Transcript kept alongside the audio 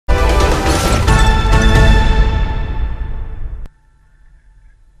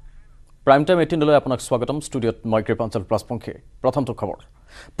Prime time 18 লৈ আপোনাক স্বাগতম ষ্টুডিঅ'ত মই কৃপাঞ্চল প্লাছপংখী প্ৰথমটো খবৰ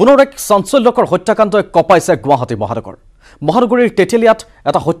পুনৰ এক চাঞ্চল্যকৰ হত্যাকাণ্ডই কপাইছে গুৱাহাটী মহানগৰীৰ তেটেলিয়াত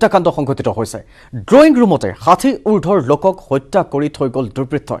এটা হত্যাকাণ্ড সংঘটিত হৈছে ড্ৰয়িং ৰুমতে 60 ঊৰ্ধৰ লোকক হত্যা কৰি থৈ গ'ল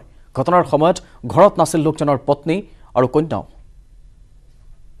দুৰ্বৃত্তই ঘটনাৰ সময়ত ঘৰত নাছিল লোকজনৰ পত্নী আৰু কন্যাও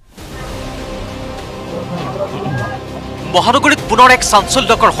মহানগৰীত পুনৰ এক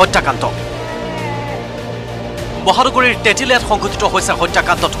চাঞ্চল্যকৰ হত্যাকাণ্ড মহানগৰীৰ তেটেলিয়াত সংঘটিত হৈছে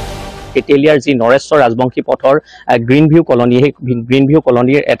হত্যাকাণ্ডটো তেটেলিয়াৰ যি নৰেশ্বৰ ৰাজবংশী পথৰ গ্ৰীণ ভিউ কলনী সেই গ্ৰীণ ভিউ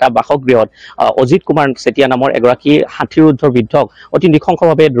কলনীৰ এটা বাসগৃহত অজিত কুমাৰ চেতিয়া নামৰ এগৰাকী 60 ঊৰ্ধৰ বৃদ্ধক অতি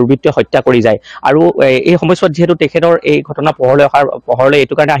নৃশংসভাৱে দুৰ্বৃত্তই হত্যা কৰি যায় আৰু এই সময়ছোৱাত যেহেতু তেখেতৰ এই ঘটনা পোহৰলৈ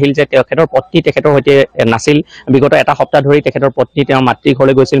এইটো কাৰণে আহিল যে তেখেতৰ পত্নী তেখেতৰ সৈতে নাছিল বিগত এটা সপ্তাহ ধৰি তেখেতৰ পত্নী তেওঁৰ মাতৃৰ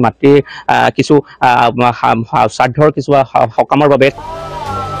ঘৰলৈ গৈছিল মাতৃৰ কিছু শ্ৰাদ্ধৰ কিছু সকামৰ বাবে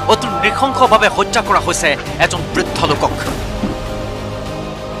অতি নৃশংসভাৱে হত্যা কৰা হৈছে এজন বৃদ্ধ লোকক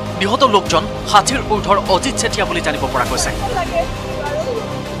নিহত লোকজন 60 ঊৰ্ধৰ অজিত চেতিয়া বুলি জানিব পৰা গৈছে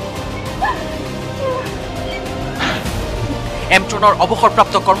এমট ৰ'নৰ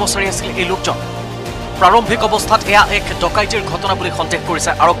অৱসৰপ্ৰাপ্ত কৰ্মচাৰী আছিল এই লোকজন প্ৰাৰম্ভিক অৱস্থাত এয়া এক ডকাইতিৰ ঘটনা বুলি সন্দেহ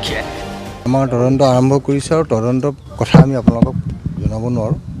কৰিছে আৰক্ষীয়ে আমাৰ তদন্ত আৰম্ভ কৰিছে আৰু তদন্তৰ কথা আমি আপোনালোকক জনাব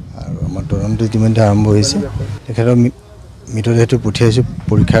নোৱাৰোঁ আৰু আমাৰ তদন্ত ইতিমধ্যে আৰম্ভ হৈছে তেখেতৰ মৃতদেহটো পঠিয়াইছোঁ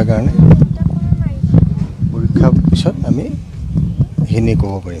পৰীক্ষাৰ কাৰণে পৰীক্ষাৰ পিছত আমি সেইখিনি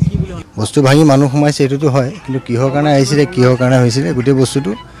ক'ব পাৰিম বস্তু ভাঙি মানুহ সোমাইছে এইটোতো হয় কিন্তু কিহৰ কাৰণে আহিছিলে কিহৰ কাৰণে হৈছিলে গোটেই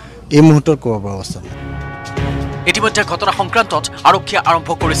বস্তুটো এই মুহূৰ্তত ক'ব পৰা অৱস্থা নাই ইতিমধ্যে ঘটনা সংক্ৰান্তত আৰক্ষীয়ে আৰম্ভ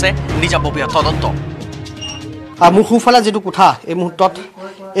কৰিছে নিজাববীয়া তদন্ত মোৰ সোঁফালে যিটো কোঠা এই মুহূৰ্তত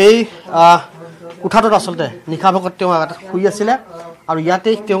এই কোঠাটোত আচলতে নিশা ভাগত তেওঁ শুই আছিলে আৰু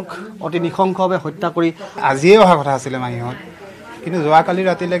ইয়াতেই তেওঁক অতি নৃশংসভাৱে হত্যা কৰি আজিয়ে অহা কথা আছিলে মাহীহঁত কিন্তু যোৱাকালি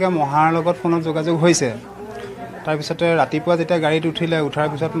ৰাতিলৈকে মহাৰ লগত ফোনত যোগাযোগ হৈছে তাৰপিছতে ৰাতিপুৱা যেতিয়া গাড়ীত উঠাৰ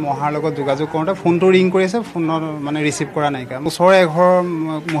পিছত মহাৰ লগত যোগাযোগ কৰোঁতে ফোনটো ৰিং কৰিছে ফোনত মানে ৰিচিভ কৰা নাইকিয়া ওচৰৰে এঘৰৰ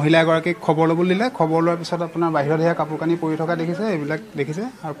মহিলা এগৰাকীক খবৰ ল'বলৈ দিলে খবৰ লোৱাৰ পিছত আপোনাৰ বাহিৰত সেয়া কাপোৰ কানি পৰি থকা দেখিছে এইবিলাক দেখিছে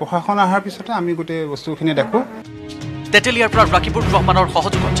আৰু প্ৰশাসন অহাৰ পিছতে আমি গোটেই বস্তুখিনি দেখোঁ তেটেলিয়াৰ পৰা ৰাকিবুৰ ৰহমানৰ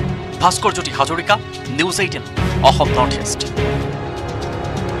সহযোগত Bhaskar Jyoti Hazarika news 18 Assam north east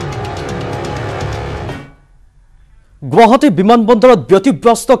Guwahati বিমানবন্দৰত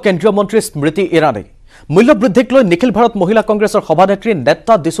ব্যতিব্যস্ত কেন্দ্ৰীয় মন্ত্ৰী স্মৃতি ইৰাণী মূল্যবৃদ্ধিক লৈ নিখিল ভাৰত মহিলা কংগ্ৰেছৰ সভানেত্ৰী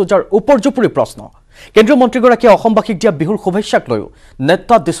নেতা ডিচুজাৰ উপৰ্যুপৰি প্ৰশ্ন কেন্দ্ৰীয় মন্ত্ৰীগৰাকীয়ে অসমবাসীক দিয়া বিহুৰ শুভেচ্ছাক লৈও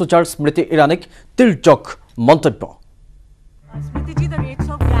নেতা ডিচুজাৰ স্মৃতি ইৰাণীক তিৰ্যক মন্তব্য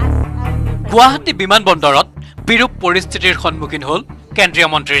গুৱাহাটী বিমানবন্দৰত বিৰূপ পৰিস্থিতিৰ সন্মুখীন হ'ল কেন্দ্ৰীয়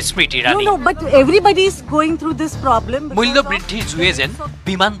মন্ত্ৰী স্মৃতি ইৰাণী মূল্যবৃদ্ধিৰ জুয়ে যেন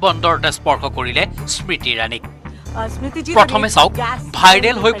বিমানবন্দৰতে স্পৰ্শ কৰিলে স্মৃতি ইৰাণীক প্ৰথমে চাওক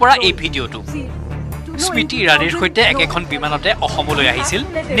ভাইৰেল হৈ পৰা এই ভিডিঅ'টো স্মৃতি ইৰাণীৰ সৈতে একেখন বিমানতে অসমলৈ আহিছিল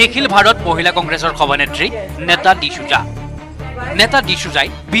নিখিল ভাৰত মহিলা কংগ্ৰেছৰ সভানেত্ৰী নেতা ডিচুজাই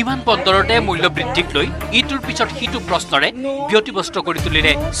বিমানবন্দৰতে মূল্যবৃদ্ধিক লৈ ইটোৰ পিছত সিটো প্ৰশ্নৰে ব্যতিব্যস্ত কৰি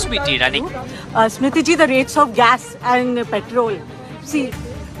তুলিলে স্মৃতি ইৰাণীক Smriti, the rates of gas and petrol. See,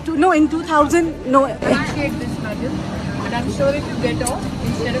 in 2000, no. Appreciate this, madam. And I'm sure if you get off,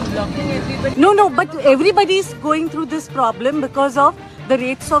 instead of blocking everybody. No, but everybody is going through this problem because of the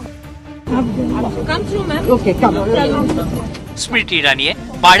rates of. Come through, ma'am. Okay, come. স্মৃতি ইৰাণীয়ে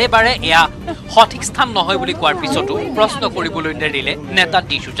বাৰে বাৰে এয়া সঠিক স্থান নহয় বুলি কোৱাৰ পিছতো প্ৰশ্ন কৰিবলৈ নেৰিলে নেতা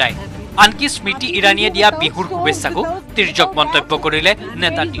ডিচুজাই আনকি স্মৃতি ইৰাণীয়ে দিয়া বিহুৰ শুভেচ্ছাকো তিৰ্যক মন্তব্য কৰিলে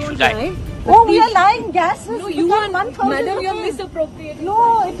নেতা ডিচুজাই Oh, we are lying. Gas is you are madam, you are misappropriating. No,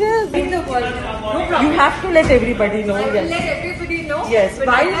 it is. No problem. You have to let everybody know. Yes. Let everybody know. Yes.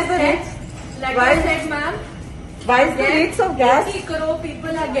 Why is the rates? Like why I said, ma'am. Why is the rates of gas? 20 crore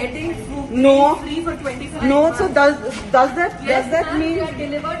people are getting free for 25. No, so does that mean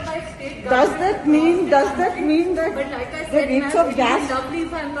delivered by state government? Does that mean that but like I said, the rates of gas? Lovely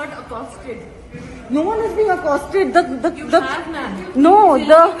if I am not accosted. No one is being accosted. No,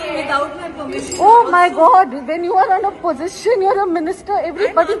 without my permission. Oh my God! When you are on a position, you are a minister.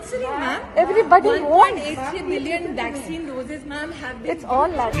 Everybody, everybody 1.83 billion vaccine doses, ma'am, have been. It's all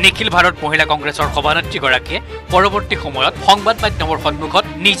like. Nikhil Bharat মহিলা কংগ্ৰেছৰ সভানেত্ৰীগৰাকীয়ে পৰৱৰ্তী সময়ত সংবাদ মাধ্যমৰ সন্মুখত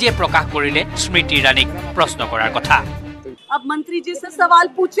নিজে প্ৰকাশ কৰিলে স্মৃতি ইৰাণীক প্ৰশ্ন কৰাৰ কথা अब मंत्री जी से सवाल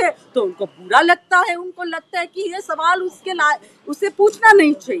पूछे तो उनको बुरा लगता है उनको लगता है कि ये सवाल उसे पूछना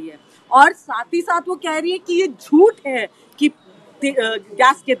नहीं चाहिए और साथ ही साथ वो कह रही है कि ये झूठ है कि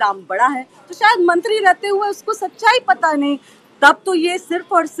गैस के दाम बढ़ा है तो शायद मंत्री रहते हुए उसको सच्चाई पता नहीं तब तो ये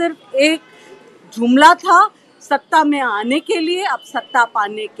सिर्फ और सिर्फ एक जुमला था सत्ता में आने के लिए अब सत्ता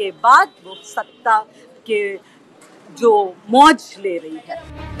पाने के बाद वो सत्ता के जो मौज ले रही है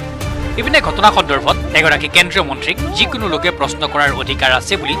ইপিনে ঘটনা সন্দৰ্ভত এগৰাকী কেন্দ্ৰীয় মন্ত্ৰীক যিকোনো লোকে প্ৰশ্ন কৰাৰ অধিকাৰ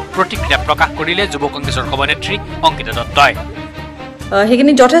আছে বুলি প্ৰতিক্ৰিয়া প্ৰকাশ কৰিলে যুৱ কংগ্ৰেছৰ সভানেত্ৰী অংকিতা দত্তই।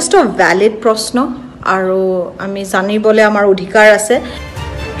 সেইখিনি যথেষ্ট ভ্যালিড প্ৰশ্ন আৰু আমি জানিবলৈ আমাৰ অধিকাৰ আছে।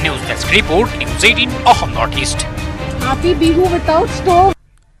 News desk report, news 18 Assam north east. Happy Bihu without stove.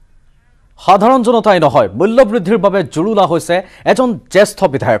 সাধাৰণ জনতাই নহয়, মূল্যবৃদ্ধিৰ বাবে জুৰুলা হৈছে এজন জ্যেষ্ঠ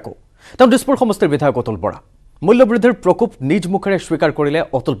বিধায়কো। তেওঁ দিছপুৰ সমষ্টিৰ বিধায়ক অতুল বৰা। মূল্যবৃদ্ধিৰ প্ৰকোপ নিজ মুখেৰে স্বীকাৰ কৰিলে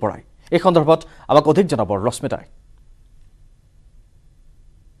অতুল বৰাই। এই সন্দৰ্ভত আমাক অধিক জনাব ৰশ্মিতাই।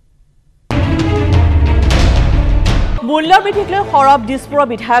 মূল্যবৃদ্ধিক লৈ সৰব দিছপুৰৰ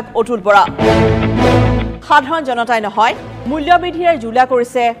বিধায়ক অতুল বৰা। সাধাৰণ জনতাই নহয়, মূল্যবৃদ্ধিৰে জুলা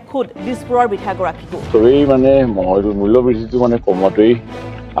কৰিছে খুদ দিছপুৰৰ বিধায়কগৰাকীকো। চবেই মূল্যবৃদ্ধিটো কমতেই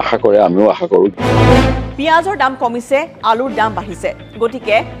আশা কৰে, আমিও আশা কৰোঁ। পিঁয়াজৰ দাম কমিছে, আলুৰ দাম বাঢ়িছে,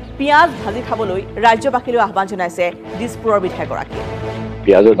 গতিকে পিঁয়াজ ভাজি খাবলৈ ৰাজ্যবাসীলৈ আহ্বান জনাইছে দিছপুৰৰ বিধায়কগৰাকীয়ে।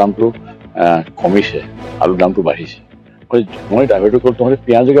 পিঁয়াজৰ দামটো কমিছে, আলুৰ দামটো বাঢ়িছে। মই ড্ৰাইভাৰটো ক'লো, তহঁতে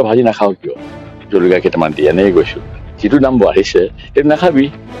পিঁয়াজকে ভাজি নাখাওঁ কিয়? জলকীয়া কেইটামান দি এনেই গৈছোঁ। যিটো দাম বাঢ়িছে সেইটো নাখাবি,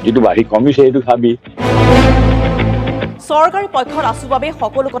 যিটো কমিছে সেইটো খাবি। চৰকাৰী পক্ষত আছো বাবে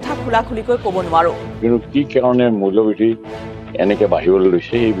সকলো কথা খোলাখুলিকৈ ক'ব নোৱাৰো, কিন্তু কি কাৰণে মূল্যবৃদ্ধি এনেকৈ বাঢ়িবলৈ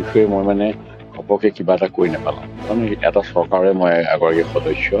লৈছে এই বিষয়ে মই ঘপকে কিবা এটা কৈ নাপালোঁ। এটা চৰকাৰে মই এগৰাকী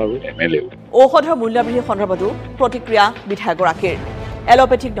সদস্য আৰু MLA। ঔষধৰ মূল্যবৃদ্ধি সন্দৰ্ভতো প্ৰতিক্ৰিয়া বিধায়কগৰাকীৰ।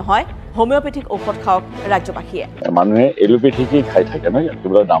 এলোপেথিক নহয়, হোমিঅ'পেথিক ঔষধ খাওক ৰাজ্যবাসীয়ে। মানুহে এলোপেথিকেই খাই থাকে নহয়,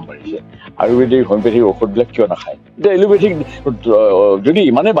 সেইবিলাক দাম বাঢ়িছে। আয়ুৰ্বেদিক হোমিঅ'পেথিক ঔষধবিলাক কিয় নাখায়? এতিয়া এলোপেথিক যদি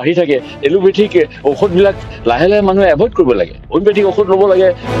ইমানে বাঢ়ি থাকে, এলোপেথিক ঔষধবিলাক লাহে লাহে মানুহে এভইড কৰিব লাগে, হোমিঅ'পেথিক ঔষধ ল'ব লাগে।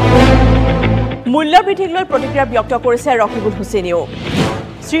 মূল্যবৃদ্ধিক লৈ প্ৰতিক্ৰিয়া ব্যক্ত কৰিছে ৰকিবুল হুছেইনেও।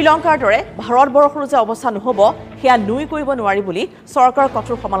 শ্ৰীলংকাৰ দৰে ভাৰতবৰ্ষৰো যে অৱস্থা নহ'ব সেয়া নুই কৰিব নোৱাৰি বুলি চৰকাৰৰ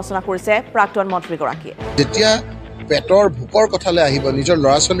কঠোৰ সমালোচনা কৰিছে প্ৰাক্তন মন্ত্ৰীগৰাকীয়ে। যেতিয়া পেটৰ ভোকৰ কথালৈ আহিব, নিজৰ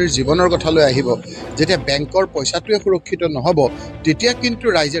ল'ৰা ছোৱালীৰ জীৱনৰ কথালৈ আহিব, যেতিয়া বেংকৰ পইচাটোৱে সুৰক্ষিত নহ'ব, তেতিয়া কিন্তু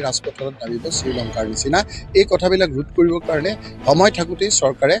ৰাইজে ৰাজপথত নামিব শ্ৰীলংকাৰ নিচিনা। এই কথাবিলাক ৰোধ কৰিবৰ কাৰণে সময় থাকোঁতেই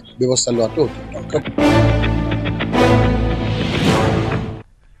চৰকাৰে ব্যৱস্থা লোৱাটো অতি দৰকাৰ।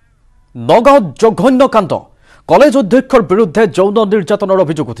 নগাঁৱত জঘন্য কাণ্ড। কলেজ অধ্যক্ষৰ বিৰুদ্ধে যৌন নিৰ্যাতনৰ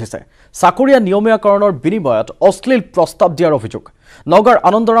অভিযোগ উঠিছে। চাকৰিয়া নিয়মীয়াকৰণৰ বিনিময়ত অশ্লীল প্ৰস্তাৱ দিয়াৰ অভিযোগ। নগাঁৱৰ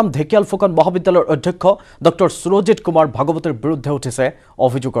আনন্দৰাম ঢেকিয়াল ফুকন মহাবিদ্যালয়ৰ অধ্যক্ষ ডক্টৰ সুৰজিৎ কুমাৰ ভাগৱতীৰ বিৰুদ্ধে উঠিছে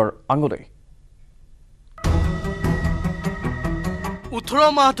অভিযোগৰ আঙুলি। 18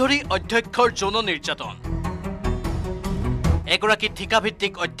 মাহ ধৰি অধ্যক্ষৰ যৌন নিৰ্যাতন। এগৰাকী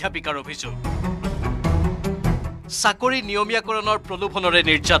ঠিকাভিত্তিক অধ্যাপিকাৰ অভিযোগ। চাকৰি নিয়মীয়াকৰণৰ প্ৰলোভনেৰে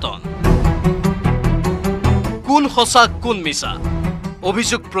নিৰ্যাতন। কোন সঁচা কোন মিছা?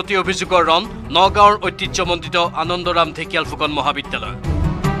 অভিযোগ প্ৰতি অভিযোগৰ ৰণ নগাঁৱৰ ঐতিহ্যমণ্ডিত আনন্দৰাম ঢেকিয়াল ফুকন মহাবিদ্যালয়।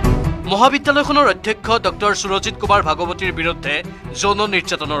 মহাবিদ্যালয়খনৰ অধ্যক্ষ ডক্টৰ সুৰজিৎ কুমাৰ ভাগৱতীৰ বিৰুদ্ধে যৌন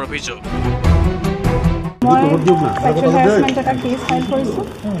নিৰ্যাতনৰ অভিযোগ। মই সেক্সুৱেল হেৰাসমেণ্ট এটা কেছ ফাইল কৰিছোঁ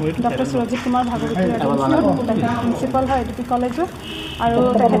ডক্টৰ সুৰজিৎ কুমাৰ ভাগৱতীৰ তেখেত প্ৰিন্সিপাল হয় এডিপি কলেজত, আৰু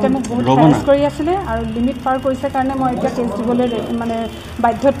তেখেতে মোক বহুত হেৰাছ কৰি আছিলে আৰু লিমিট পাৰ কৰিছে কাৰণে মই এতিয়া কেছ দিবলৈ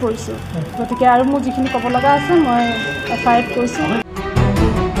বাধ্যত পৰিছোঁ। গতিকে আৰু মোৰ যিখিনি ক'ব লগা আছে মই FIR কৰিছোঁ।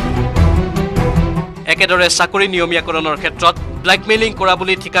 একেদৰে চাকৰি নিয়মীয়াকৰণৰ ক্ষেত্ৰত ব্লেকমেইলিং কৰা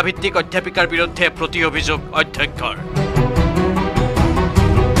বুলি ঠিকাভিত্তিক অধ্যাপিকাৰ বিৰুদ্ধে প্ৰতি অভিযোগ অধ্যক্ষৰ।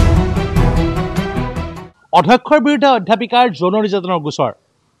 অধ্যক্ষৰ বিৰুদ্ধে অধ্যাপিকাৰ যৌন নিৰ্যাতনৰ গোচৰ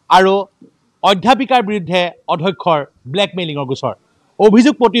আৰু অধ্যাপিকাৰ বিৰুদ্ধে অধ্যক্ষৰ ব্লেকমেইলিঙৰ গোচৰ।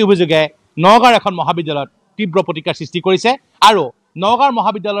 অভিযোগ প্ৰতি অভিযোগে নগাঁৱৰ এখন মহাবিদ্যালয়ত তীব্ৰ প্ৰতিক্ৰিয়াৰ সৃষ্টি কৰিছে আৰু নগাঁৱৰ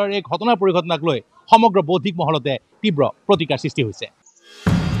মহাবিদ্যালয়ৰ এই ঘটনাৰ পৰিঘটনাক লৈ সমগ্ৰ বৌদ্ধিক মহলতে তীব্ৰ প্ৰতিক্ৰিয়াৰ সৃষ্টি হৈছে।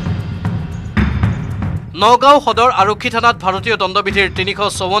 নগাঁও সদৰ আৰক্ষী থানাত ভাৰতীয় দণ্ডবিধিৰ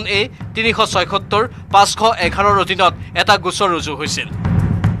 354A, 376, 511ৰ অধীনত এটা গোচৰ ৰুজু হৈছিল।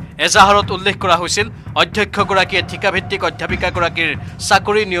 এজাহাৰত উল্লেখ কৰা হৈছিল অধ্যক্ষগৰাকীয়ে ঠিকাভিত্তিক অধ্যাপিকাগৰাকীৰ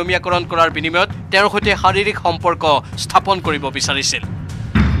চাকৰি নিয়মীয়াকৰণ কৰাৰ বিনিময়ত তেওঁৰ সৈতে শাৰীৰিক সম্পৰ্ক স্থাপন কৰিব বিচাৰিছিল।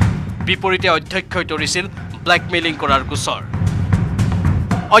 বিপৰীতে অধ্যক্ষই তৰিছিল ব্লেকমেইলিং কৰাৰ গোচৰ।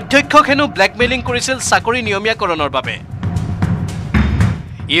 অধ্যক্ষক হেনো ব্লেকমেইলিং কৰিছিল চাকৰি নিয়মীয়াকৰণৰ বাবে।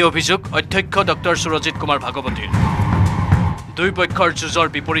 এই অভিযোগ অধ্যক্ষ ডক্টৰ সুৰজিৎ কুমাৰ ভাগৱতীৰ। দুই পক্ষৰ যুঁজৰ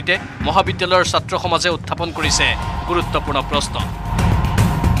বিপৰীতে মহাবিদ্যালয়ৰ ছাত্ৰ সমাজে উত্থাপন কৰিছে গুৰুত্বপূৰ্ণ প্ৰশ্ন।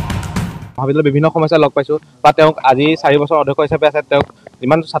 মহাবিদ্যালয়ৰ বিভিন্ন সমস্যা লগ পাইছোঁ বা তেওঁক আজি 4 বছৰ অধ্যক্ষ হিচাপে আছে, তেওঁক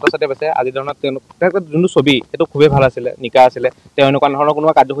যিমান ছাত্ৰ ছাত্ৰী আছে আজিৰ দিনত তেওঁৰ যোনটো ছবি সেইটো খুবেই ভাল আছিলে, নিকা আছিলে। তেওঁ এনেকুৱা ধৰণৰ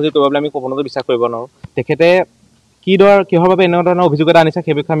কোনোবা কাৰ্যসূচী কৰিব বুলি আমি কোনোদিনে বিশ্বাস কৰিব নোৱাৰোঁ। তেখেতে কিহৰ বাবে এনেকুৱা ধৰণৰ অভিযোগ এটা আনিছে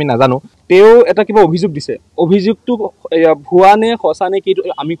সেই বিষয়ে আমি নাজানো। তেওঁ এটা কিবা অভিযোগ দিছে, অভিযোগটো ভুৱা নে সঁচা নে কি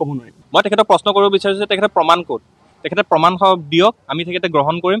আমি ক'ব নোৱাৰিম। মই তেখেতক প্ৰশ্ন কৰিব বিচাৰিছোঁ যে তেখেতে প্ৰমাণ ক'ত, তেখেতে প্ৰমাণ দিয়ক, আমি তেখেতে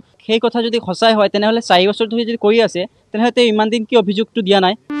গ্ৰহণ কৰিম। সেই কথা যদি সঁচাই হয় তেনেহ'লে 4 বছৰ ধৰি যদি কৰি আছে তেনেহ'লে তেওঁ ইমান দিন কি অভিযোগটো দিয়া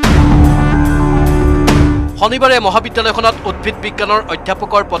নাই? শনিবাৰে মহাবিদ্যালয়খনত উদ্ভিদ বিজ্ঞানৰ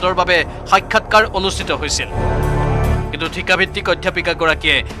অধ্যাপকৰ পদৰ বাবে সাক্ষাৎকাৰ অনুষ্ঠিত হৈছিল কিন্তু ঠিকাভিত্তিক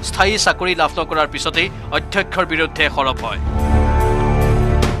অধ্যাপিকাগৰাকীয়ে স্থায়ী চাকৰি লাভ নকৰাৰ পিছতেই অধ্যক্ষৰ বিৰুদ্ধে সৰব হয়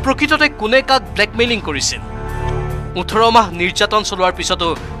প্ৰকৃততে কোনে কাক ব্লেকমেইলিং কৰিছিল 18 মাহ নিৰ্যাতন চলোৱাৰ পিছতো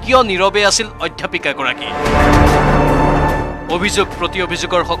কিয় নীৰৱে আছিল অধ্যাপিকাগৰাকী অভিযোগ প্ৰতি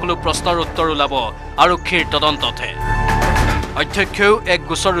অভিযোগৰ সকলো প্ৰশ্নৰ উত্তৰ ওলাব আৰক্ষীৰ তদন্ততে অধ্যক্ষও এক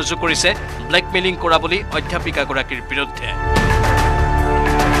গোচৰ ৰুজু কৰিছে ব্লেকমেইলিং কৰা বুলি অধ্যাপিকাগৰাকীৰ বিৰুদ্ধে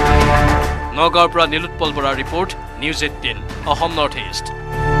নগাঁৱৰ পৰা নীলোৎপল বৰাৰ report news 18 Assam north east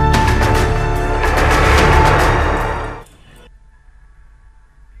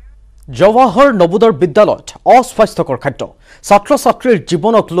Jawahar Navodaya বিদ্যালয়ত অস্বাস্থ্যকৰ খাদ্য ছাত্ৰ ছাত্ৰীৰ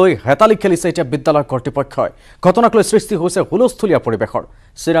জীৱনক লৈ হেতালি খেলিছে এতিয়া বিদ্যালয় কৰ্তৃপক্ষই ঘটনাক লৈ সৃষ্টি হৈছে হুলস্থুলীয়া পৰিৱেশৰ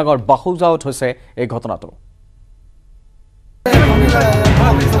চিৰাঙৰ বাহুজাওত হৈছে এই ঘটনাটো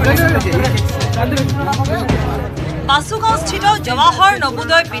বাসুগাঁওস্থিত জৱাহৰ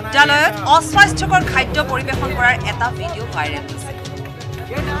নবোদয় বিদ্যালয়ত অস্বাস্থ্যকৰ খাদ্য পৰিৱেশন কৰাৰ এটা ভিডিঅ' ভাইৰেল হৈছে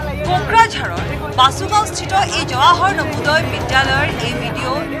কোকৰাঝাৰৰ বাসুগাঁওস্থিত এই জৱাহৰ নবোদয় বিদ্যালয়ৰ এই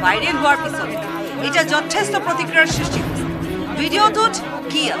ভিডিঅ' ভাইৰেল হোৱাৰ পিছত এটা যথেষ্ট প্ৰতিক্ৰিয়াৰ সৃষ্টি হৈছে ভিডিঅ'টোত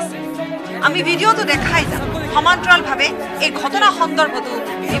কি আছে আমি ভিডিঅ'টো দেখাই যাম সমান্তৰালভাৱে এই ঘটনা সন্দৰ্ভতো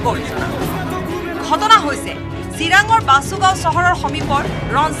বিৱৰিত ঘটনা হৈছে চিৰাঙৰ বাসুগাঁও চহৰৰ সমীপৰ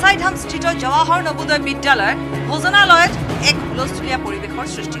ৰনচাইধামস্থিত জৱাহৰ নবোদয় বিদ্যালয়ৰ ভোজনালয়ত এক হুলস্থুলীয়া পৰিৱেশৰ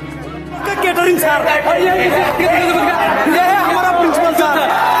সৃষ্টি केटरिंग सर ये है हमारा प्रिंसिपल सर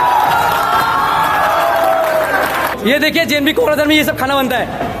ये देखिए जेएनबी कोकराझार में ये सब खाना बनता है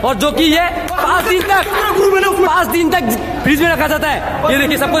और जो कि ये 5 दिन तक फ्रिज में रखा जाता है ये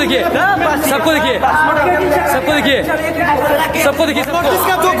देखिए सबको देखिए सबको देखिए सबको देखिए सबको देखिए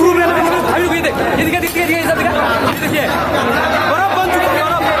इसका जो ग्रुप है अभी ये देखिए सब देखिए बर्फ बन चुका है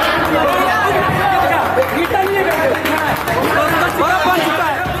बर्फ बन चुका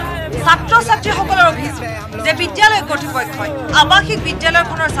है ছাত্ৰ ছাত্ৰীসকলৰ অভিযোগ যে বিদ্যালয় কৰ্তৃপক্ষই আৱাসিক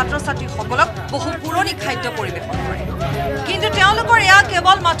বিদ্যালয়খনৰ ছাত্ৰ ছাত্ৰীসকলক বহু পুৰণি খাদ্য পৰিৱেশন কৰে কিন্তু তেওঁলোকৰ এয়া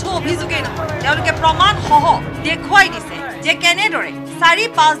কেৱল মাথো অভিযোগেই নহয় তেওঁলোকে প্ৰমাণ সহ দেখুৱাই দিছে যে কেনেদৰে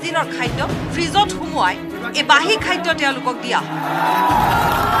 4-5 দিনৰ খাদ্য ফ্ৰিজত সুমুৱাই এই বাহি খাদ্য তেওঁলোকক দিয়া হয়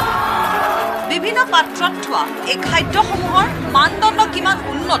বিভিন্ন পাত্ৰত থোৱা এই খাদ্যসমূহৰ মানদণ্ড কিমান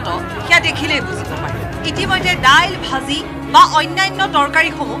উন্নত সেয়া দেখিলেই বুজিব পাৰি ইতিমধ্যে দাইল ভাজি বা অন্যান্য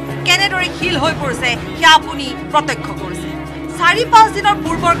তৰকাৰীসমূহ কেনেদৰে হিল হৈ পৰিছে সেয়া আপুনি প্ৰত্যক্ষ কৰিছে 4-5 দিনৰ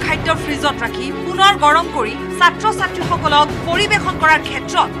পূৰ্বৰ খাদ্য ফ্ৰিজত ৰাখি পুনৰ গৰম কৰি ছাত্ৰ ছাত্ৰীসকলক পৰিৱেশন কৰাৰ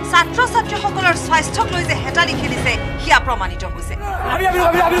ক্ষেত্ৰত ছাত্ৰ ছাত্ৰীসকলৰ স্বাস্থ্যক লৈ যে হেতালি খেলিছে সেয়া প্ৰমাণিত হৈছে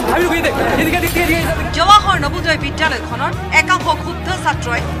জৱাহৰ নবোদয় বিদ্যালয়খনৰ একাংশ ক্ষুব্ধ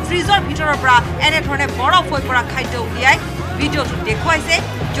ছাত্ৰই ফ্ৰিজৰ ভিতৰৰ পৰা এনেধৰণে বৰফ হৈ পৰা খাদ্য উলিয়াই ভিডিঅ'টোত দেখুৱাইছে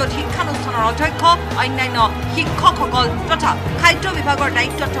য'ত শিক্ষানুষ্ঠানৰ অধ্যক্ষ অন্যান্য শিক্ষকসকল তথা খাদ্য বিভাগৰ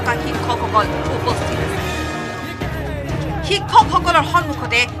দায়িত্বত থকা শিক্ষকসকল উপস্থিত আছে শিক্ষকসকলৰ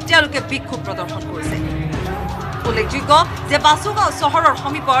সন্মুখতে তেওঁলোকে বিক্ষোভ প্ৰদৰ্শন কৰিছে উল্লেখযোগ্য যে বাসুগাঁও চহৰৰ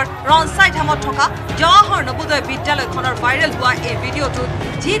সমীপৰ ৰনচাইধামত থকা জৱাহৰ নবোদয় বিদ্যালয়খনৰ ভাইৰেল হোৱা এই ভিডিঅ'টোত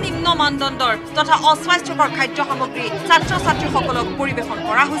যি নিম্ন মানদণ্ডৰ তথা অস্বাস্থ্যকৰ খাদ্য সামগ্ৰী ছাত্ৰ ছাত্ৰীসকলক পৰিৱেশন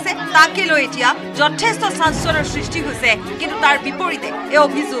কৰা হৈছে তাকে লৈ এতিয়া যথেষ্ট চাঞ্চল্যৰ সৃষ্টি হৈছে কিন্তু তাৰ বিপৰীতে এই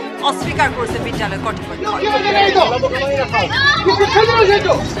অভিযোগ অস্বীকাৰ কৰিছে বিদ্যালয় কৰ্তৃপক্ষই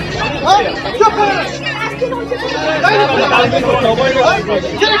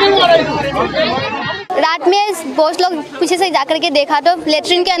रात में बॉस लोग पीछे से जाकर के देखा तो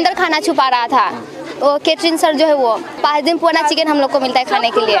लेटरिन के अंदर खाना छुपा रहा था वो केटरिंग सर जो है वो 5 दिन पुराना चिकन हम लोग को मिलता है खाने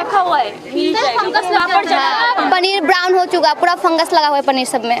के लिए पनीर ब्राउन हो चुका पूरा फंगस लगा हुआ है पनीर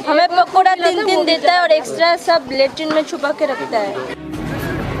सब में हमें पकौड़ा 3 दिन देता है और एक्स्ट्रा सब लेटरिन में छुपा के रखता है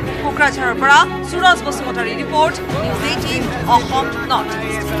कोकराझार পৰা Suraj Basumatary report news 18 Assam north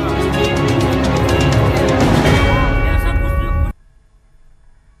east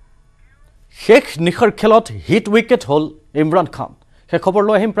শেষ নিশাৰ খেলত হিট উইকেট হ'ল ইমৰান খান সেই খবৰ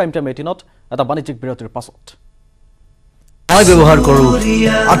লৈ আহিম প্ৰাইম টাইম 18ত এটা বাণিজ্যিক বিৰতিৰ পাছত মই ব্যৱহাৰ কৰোঁ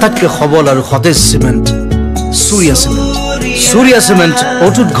আটাইতকৈ সবল আৰু সতেজ সিমেণ্ট সূৰ্যা সিমেণ্ট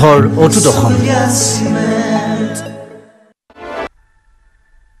অটুট ঘৰ অটুট অসম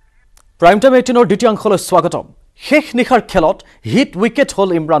প্ৰাইম টাইম 18ৰ দ্বিতীয় অংশলৈ স্বাগতম শেষ নিশাৰ খেলত হিট উইকেট হ'ল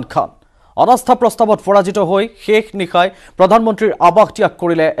ইমৰান খান অনাস্থা প্ৰস্তাৱত পৰাজিত হৈ শেষ নিশাই প্ৰধানমন্ত্ৰীৰ আবাস ত্যাগ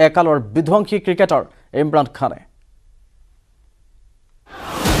কৰিলে একালৰ বিধ্বংসী ক্ৰিকেটাৰ ইমৰান খানে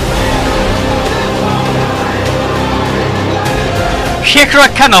শেষ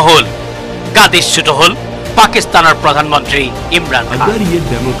ৰক্ষা নহল গাদিচ্যুত হল পাকিস্তানৰ প্ৰধানমন্ত্ৰী ইমৰান খান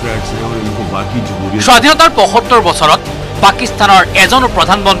স্বাধীনতাৰ ৭৫ বছৰত পাকিস্তানৰ এজনো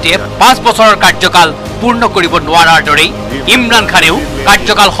প্ৰধানমন্ত্ৰীয়ে 5 বছৰৰ কাৰ্যকাল পূৰ্ণ কৰিব নোৱাৰাৰ দৰেই ইমৰান খানেও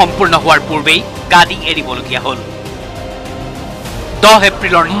কাৰ্যকাল সম্পূৰ্ণ হোৱাৰ পূৰ্বেই গাদী এৰিবলগীয়া হ'ল 10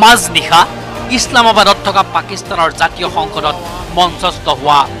 এপ্ৰিলৰ মাজনিশা ইছলামাবাদত থকা পাকিস্তানৰ জাতীয় সংসদত মঞ্চস্থ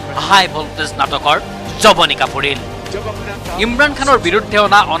হোৱা হাই ভল্টেজ নাটকৰ জবনিকা পৰিল ইমৰান খানৰ বিৰুদ্ধে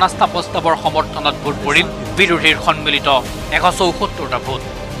অনা অনাস্থা প্ৰস্তাৱৰ সমৰ্থনত ভোট পৰিল বিৰোধীৰ সন্মিলিত 174টা ভোট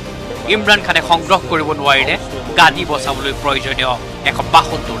ইমৰান খানে সংগ্ৰহ কৰিব নোৱাৰিলে গাদী বচাবলৈ প্ৰয়োজনীয়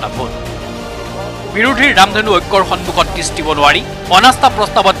 172টা ভোট বিৰোধীৰ ৰামধেনু ঐক্যৰ সন্মুখত তিষ্ঠিব নোৱাৰি অনাস্থা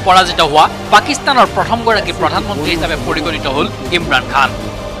প্ৰস্তাৱত পৰাজিত হোৱা পাকিস্তানৰ প্ৰথমগৰাকী প্ৰধানমন্ত্ৰী হিচাপে পৰিগণিত হ'ল ইমৰান খান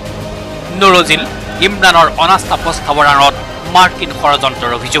নৰজিল ইমৰানৰ অনাস্থা প্ৰস্তাৱৰ আঁৰত মাৰ্কিন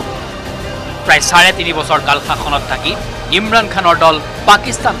ষড়যন্ত্ৰৰ অভিযোগ প্ৰায় 3.5 বছৰ কাল শাসনত থাকি ইমৰান খানৰ দল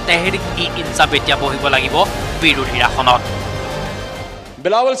পাকিস্তান তেহৰিক ই ইনসাফ এতিয়া বহিব লাগিব বিৰোধীৰ আসনত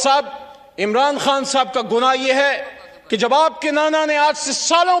बिलावल साहब इमरान खान साहब का गुनाह यह है कि जब आपके नाना ने आज से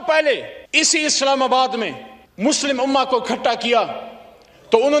सालों पहले इसी इस्लामाबाद में मुस्लिम उम्मा को इकट्ठा किया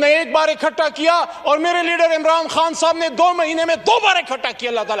तो उन्होंने एक बार इकट्ठा किया और मेरे लीडर इमरान खान साहब ने 2 महीने में 2 बार इकट्ठा किया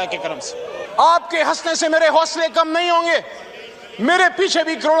अल्लाह ताला के करम से आपके हंसने से मेरे हौसले कम नहीं होंगे मेरे पीछे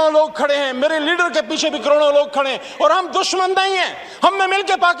भी करोड़ों लोग खड़े हैं मेरे लीडर के पीछे भी करोड़ों लोग खड़े हैं और हम दुश्मन नहीं हैं हमने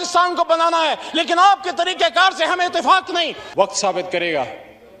मिलकर पाकिस्तान को बनाना है लेकिन आपके तरीकेकार से हमें इत्तेफाक नहीं वक्त साबित करेगा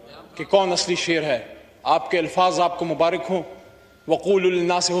कि कौन असली शेर है आपके अल्फाज आपको मुबारक हों वक़ूलुल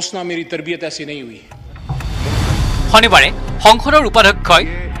नास हुस्ना मेरी तरबियत ऐसी नहीं हुई শনিবাৰে সংসদৰ উপাধ্যক্ষই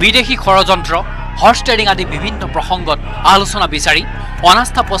বিদেশী ষড়যন্ত্ৰ হৰ্স ট্ৰেডিং আদি বিভিন্ন প্ৰসংগত আলোচনা বিচাৰি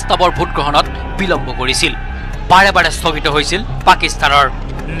অনাস্থা প্ৰস্তাৱৰ ভোট গ্ৰহণত বিলম্ব কৰিছিল বাৰে বাৰে স্থগিত হৈছিল পাকিস্তানৰ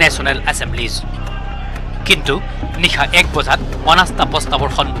নেশ্যনেল এছেম্বলিজ কিন্তু নিশা 1 বজাত অনাস্থা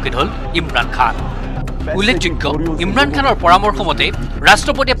প্ৰস্তাৱৰ সন্মুখীন হ'ল ইমৰান খান উল্লেখযোগ্য ইমৰান খানৰ পৰামৰ্শ মতে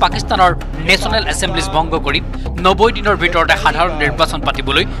ৰাষ্ট্ৰপতিয়ে পাকিস্তানৰ নেশ্যনেল এছেম্বলিজ ভংগ কৰি 90 দিনৰ ভিতৰতে সাধাৰণ নিৰ্বাচন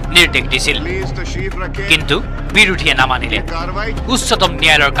পাতিবলৈ নিৰ্দেশ দিছিল কিন্তু বিৰোধীয়ে নামানিলে উচ্চতম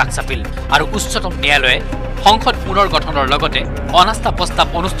ন্যায়ালয়ৰ কাষ চাপিল আৰু উচ্চতম ন্যায়ালয়ে সংসদ পুনৰ গঠনৰ লগতে অনাস্থা প্ৰস্তাৱ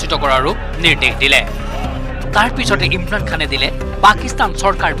অনুষ্ঠিত কৰাৰো নিৰ্দেশ দিলে তাৰ পিছতে ইমৰান খানে দিলে পাকিস্তান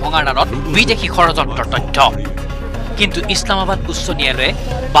চৰকাৰ ভঙাৰ নামত বিদেশী ষড়যন্ত্ৰৰ তথ্য কিন্তু ইছলামাবাদ উচ্চ ন্যায়ালয়ে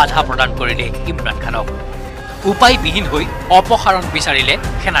বাধা প্ৰদান কৰিলে ইমৰান খানক উপায়বিহীন হৈ অপসাৰণ বিচাৰিলে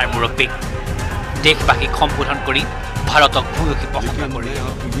সেনাৰ মুৰব্বীক দেশবাসীক সম্বোধন কৰি ভাৰতক ভূয়সী প্ৰশংসা কৰিলে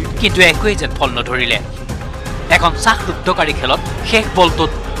কিন্তু একোৱেই যেন ফল নধৰিলে এখন চাকৰুদ্ধকাৰী খেলত শেষ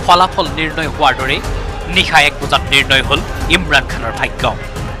বলটোত ফলাফল নিৰ্ণয় হোৱাৰ দৰে নিশা 1 বজাত নিৰ্ণয় হ'ল ইমৰান খানৰ ভাগ্য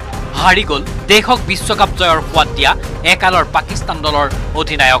হাৰি গ'ল দেশক বিশ্বকাপ জয়ৰ সোৱাদ দিয়া একালৰ পাকিস্তান দলৰ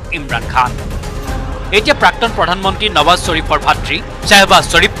অধিনায়ক ইমৰান খান এতিয়া প্ৰাক্তন প্ৰধানমন্ত্ৰী নৱাজ শ্বৰীফৰ ভাতৃ শ্বাহবাজ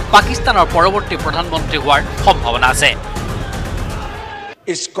শ্বৰীফ পাকিস্তানৰ পৰৱৰ্তী প্ৰধানমন্ত্ৰী হোৱাৰ সম্ভাৱনা আছে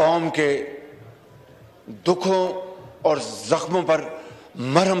इस कौम के दुखों और जख्मों पर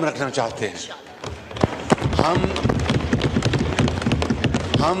मरहम रखना चाहते हैं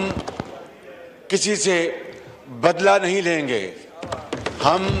हम किसी से बदला नहीं लेंगे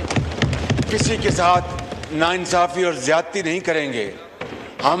हम किसी के साथ नाइंसाफी और ज्यादती नहीं करेंगे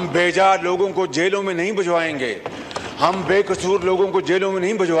हम बेजा लोगों को जेलों में नहीं भिजवाएंगे हम बेकसूर लोगों को जेलों में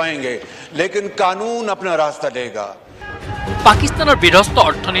नहीं भिजवाएंगे लेकिन कानून अपना रास्ता लेगा পাকিস্তানৰ বিধ্বস্ত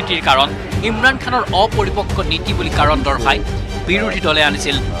অৰ্থনীতিৰ কাৰণ ইমৰান খানৰ অপৰিপক্ক নীতি বুলি কাৰণ দৰ্শাই বিৰোধী দলে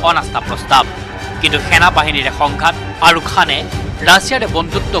আনিছিল অনাস্থা প্ৰস্তাৱ কিন্তু সেনা বাহিনীৰে সংঘাত আৰু খানে ৰাছিয়াৰে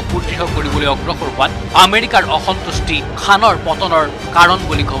বন্ধুত্ব সুদৃঢ় কৰিবলৈ অগ্ৰসৰ হোৱাত আমেৰিকাৰ অসন্তুষ্টি খানৰ পতনৰ কাৰণ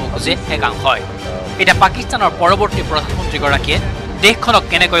বুলি ক'ব খোজে একাংশই এটা পাকিস্তানৰ পৰৱৰ্তী প্ৰধানমন্ত্ৰীগৰাকীয়ে দেশখনক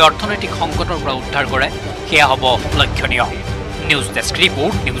কেনেকৈ অৰ্থনৈতিক সংকটৰ পৰা উদ্ধাৰ কৰে সেয়া হ'ব লক্ষণীয় news desk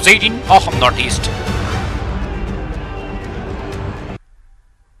report news 18 Assam north east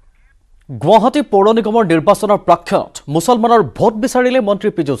Guwahati পৌৰ নিগমৰ নিৰ্বাচনৰ প্ৰাক্ষণত মুছলমানৰ ভোট বিচাৰিলে মন্ত্ৰী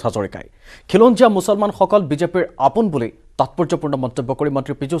পীযুষ হাজৰিকাই খিলঞ্জীয়া মুছলমানসকল বিজেপিৰ আপোন বুলি তাৎপৰ্যপূৰ্ণ মন্তব্য কৰি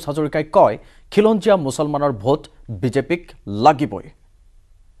মন্ত্ৰী পীযুষ হাজৰিকাই কয় খিলঞ্জীয়া মুছলমানৰ ভোট বিজেপিক লাগিবই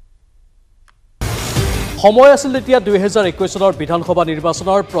সময় আছিল এতিয়া 2021 চনৰ বিধানসভা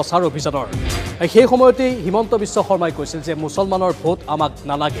নিৰ্বাচনৰ প্ৰচাৰ অভিযানৰ সেই সময়তে হিমন্ত বিশ্ব শৰ্মাই কৈছিল যে মুছলমানৰ ভোট আমাক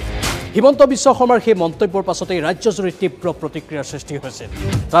নালাগে হিমন্ত বিশ্ব শৰ্মাৰ সেই মন্তব্যৰ পাছতে ৰাজ্যজুৰি তীব্ৰ প্ৰতিক্ৰিয়াৰ সৃষ্টি হৈছিল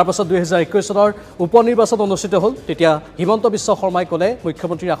তাৰ পাছত 2021 চনৰ উপনিৰ্বাচন অনুষ্ঠিত হ'ল তেতিয়া হিমন্ত বিশ্ব শৰ্মাই ক'লে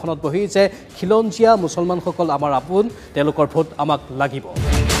মুখ্যমন্ত্ৰীৰ আসনত বহি যে খিলঞ্জীয়া মুছলমানসকল আমাৰ আপোন তেওঁলোকৰ ভোট আমাক লাগিব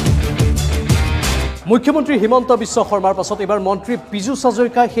মুখ্যমন্ত্ৰী হিমন্ত বিশ্ব শৰ্মাৰ পাছত এবাৰ মন্ত্ৰী পীযুষ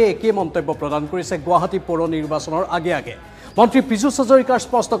হাজৰিকাই সেই একে মন্তব্য প্ৰদান কৰিছে গুৱাহাটী পৌৰ নিৰ্বাচনৰ আগে মন্ত্ৰী পীযুষ হাজৰিকাৰ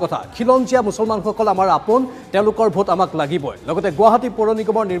স্পষ্ট কথা খিলঞ্জীয়া মুছলমানসকল আমাৰ আপোন তেওঁলোকৰ ভোট আমাক লাগিবই লগতে গুৱাহাটী পৌৰ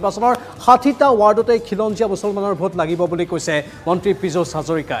নিগমৰ নিৰ্বাচনৰ 60টা ৱাৰ্ডতে খিলঞ্জীয়া মুছলমানৰ ভোট লাগিব বুলি কৈছে মন্ত্ৰী পীযুষ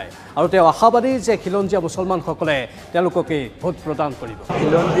হাজৰিকাই আৰু তেওঁ আশাবাদী যে খিলঞ্জীয়া মুছলমানসকলে তেওঁলোককে ভোট প্ৰদান কৰিব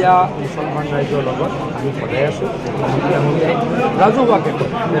খিলঞ্জীয়া মুছলমান ৰাইজৰ লগত আমি সদায় আছোঁ ৰাজহুৱাকৈ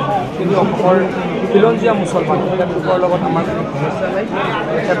কিন্তু অসমৰ খিলঞ্জীয়া মুছলমান তেখেতলোকৰ লগত আমাৰ কোনো সমস্যা নাই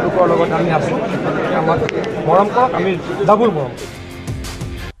তেখেতলোকৰ লগত আমি আছোঁ আমাক মৰম কৰক আমি ডাবুল মৰম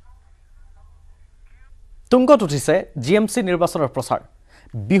তুংগত উঠিছে জিএমচি নিৰ্বাচনৰ প্ৰচাৰ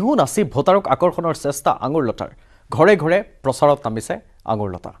বিহু নাচি ভোটাৰক আকৰ্ষণৰ চেষ্টা আঙুৰলতাৰ ঘৰে ঘৰে প্ৰচাৰত নামিছে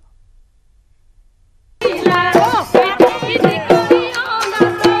আঙুৰলতা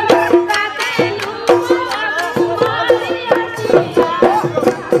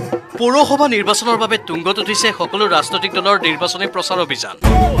পৌৰসভা নিৰ্বাচনৰ বাবে তুংগত উঠিছে সকলো ৰাজনৈতিক দলৰ নিৰ্বাচনী প্ৰচাৰ অভিযান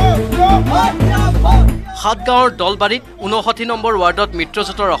সাতগাঁৱৰ দলবাৰীত 59 নম্বৰ ৱাৰ্ডত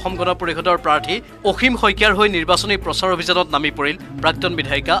মিত্ৰজোঁটৰ অসম গণ পৰিষদৰ প্ৰাৰ্থী অসীম শইকীয়াৰ হৈ নিৰ্বাচনী প্ৰচাৰ অভিযানত নামি পৰিল প্ৰাক্তন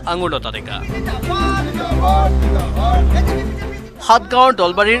বিধায়িকা আঙুৰলতা ডেকা সাতগাঁৱৰ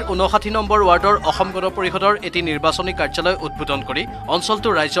দলবাৰীৰ 59 নম্বৰ ৱাৰ্ডৰ অসম গণ পৰিষদৰ এটি নিৰ্বাচনী কাৰ্যালয় উদ্বোধন কৰি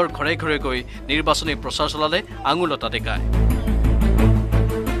অঞ্চলটোৰ ৰাইজৰ ঘৰে ঘৰে গৈ নিৰ্বাচনী প্ৰচাৰ চলালে আঙুৰলতা ডেকাই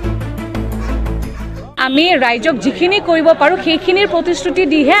আমি ৰাইজক যিখিনি কৰিব পাৰো সেইখিনিৰ প্ৰতিশ্ৰুতি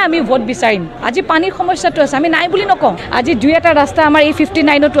দিহে আমি ভোট বিচাৰিম আজি পানীৰ সমস্যাটো আছে আমি নাই বুলি নকওঁ আজি দুই এটা ৰাস্তা আমাৰ এই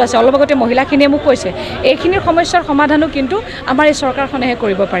 59টো আছে অলপ আগতে মহিলাখিনিয়ে মোক কৈছে এইখিনিৰ সমস্যাৰ সমাধানো কিন্তু আমাৰ এই চৰকাৰখনেহে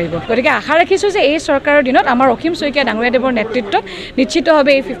কৰিব পাৰিব গতিকে আশা ৰাখিছোঁ যে এই চৰকাৰৰ দিনত আমাৰ অসীম শইকীয়া ডাঙৰীয়াদেৱৰ নেতৃত্বত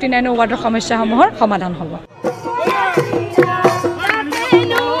নিশ্চিতভাৱে এই 59 ৱাৰ্ডৰ সমস্যাসমূহৰ সমাধান হ'ব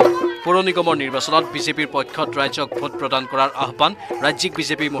পৌৰ নিগমৰ নিৰ্বাচনত বিজেপিৰ পক্ষত ৰাইজক ভোট প্ৰদান কৰাৰ আহ্বান ৰাজ্যিক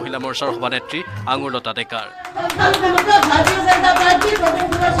বিজেপি মহিলা মৰ্চাৰ সভানেত্ৰী আঙুৰলতা ডেকাৰ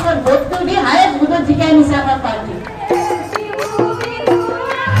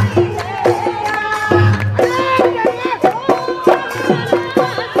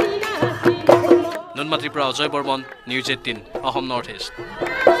নুনমাটিৰ পৰা Ajay Barman news 18 Assam north east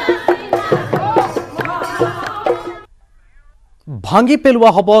ভাঙি পেলোৱা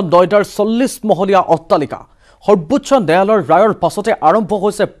হ'ব নয়ডাৰ 40 মহলীয়া অট্টালিকা সৰ্বোচ্চ ন্যায়ালয়ৰ ৰায়ৰ পাছতে আৰম্ভ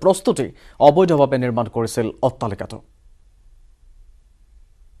হৈছে প্ৰস্তুতি অবৈধভাৱে নিৰ্মাণ কৰিছিল অট্টালিকাটো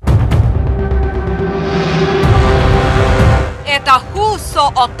এটা সুউচ্চ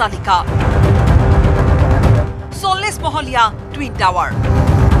অট্টালিকা 40 মহলীয়া টুইন টাৱাৰ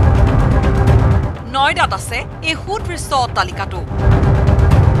নয়ডাত আছে এই সুদৃশ্য অট্টালিকাটো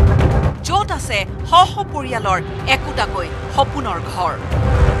য'ত আছে সহ পৰিয়ালৰ একোটাকৈ সপোনৰ ঘৰ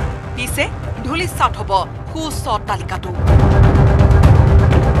পিছে ধূলিসাৎ হ'ব সুউচ্চ অট্টালিকাটো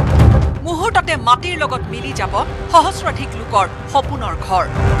মুহূৰ্ততে মাটিৰ লগত মিলি যাব সহস্ৰাধিক লোকৰ সপোনৰ ঘৰ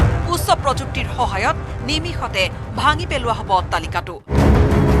উচ্চ প্ৰযুক্তিৰ সহায়ত নিমিষতে ভাঙি পেলোৱা হ'ব অট্টালিকাটো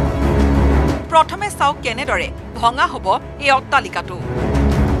প্ৰথমে চাওক কেনেদৰে ভঙা হ'ব এই অট্টালিকাটো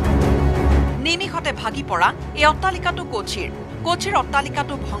নিমিষতে ভাগি পৰা এই অট্টালিকাটো কোচিৰ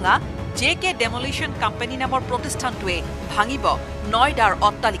অট্টালিকাটো ভঙা JK ডেমলিশ্যন কোম্পানী নামৰ প্ৰতিষ্ঠানটোৱে ভাঙিব নয়ডাৰ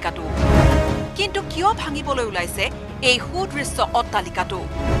অট্টালিকাটো কিন্তু কিয় ভাঙিবলৈ ওলাইছে এই সুদৃশ্য অট্টালিকাটো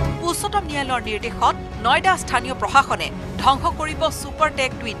উচ্চতম ন্যায়ালয়ৰ নিৰ্দেশত নয়ডা স্থানীয় প্ৰশাসনে ধ্বংস কৰিব ছুপাৰটেক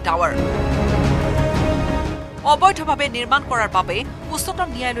টুইন টাৱাৰ অবৈধভাৱে নিৰ্মাণ কৰাৰ বাবে উচ্চতম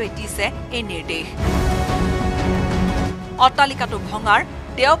ন্যায়ালয়ে দিছে এই নিৰ্দেশ অট্টালিকাটো ভঙাৰ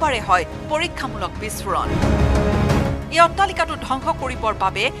দেওবাৰে হয় পৰীক্ষামূলক বিস্ফোৰণ এই অট্টালিকাটো ধ্বংস কৰিবৰ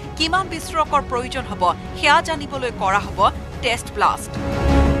বাবে কিমান বিস্ফোৰকৰ প্ৰয়োজন হ'ব সেয়া জানিবলৈ কৰা হ'ব টেষ্ট ব্লাষ্ট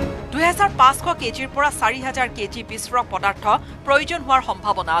 2500 কেজিৰ পৰা 4000 কেজি বিস্ফোৰক পদাৰ্থ প্ৰয়োজন হোৱাৰ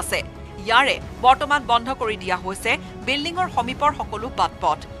সম্ভাৱনা আছে ইয়াৰে বৰ্তমান বন্ধ কৰি দিয়া হৈছে বিল্ডিঙৰ সমীপৰ সকলো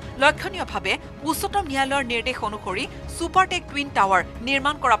বাটপথ লক্ষণীয়ভাৱে উচ্চতম ন্যায়ালয়ৰ নিৰ্দেশ অনুসৰি ছুপাৰটেক টুইন টাৱাৰ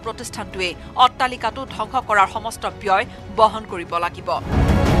নিৰ্মাণ কৰা প্ৰতিষ্ঠানটোৱে অট্টালিকাটো ধ্বংস কৰাৰ সমস্ত ব্যয় বহন কৰিব লাগিব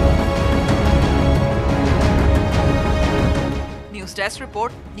News Desk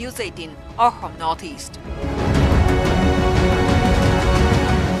Report, News 18, Assam Northeast.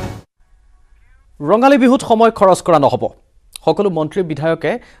 Rongali বিহুত সময় খৰচ কৰা নহ'ব সকলো মন্ত্ৰী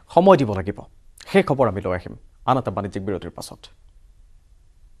বিধায়কে সময় দিব লাগিব সেই খবৰ আমি লৈ আহিম আন এটা বাণিজ্যিক বিৰতিৰ পাছত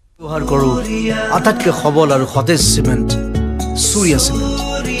ব্যৱহাৰ কৰোঁ আটাইতকৈ সবল আৰু সতেজ চিমেণ্ট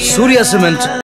সূৰ্য চিমেণ্ট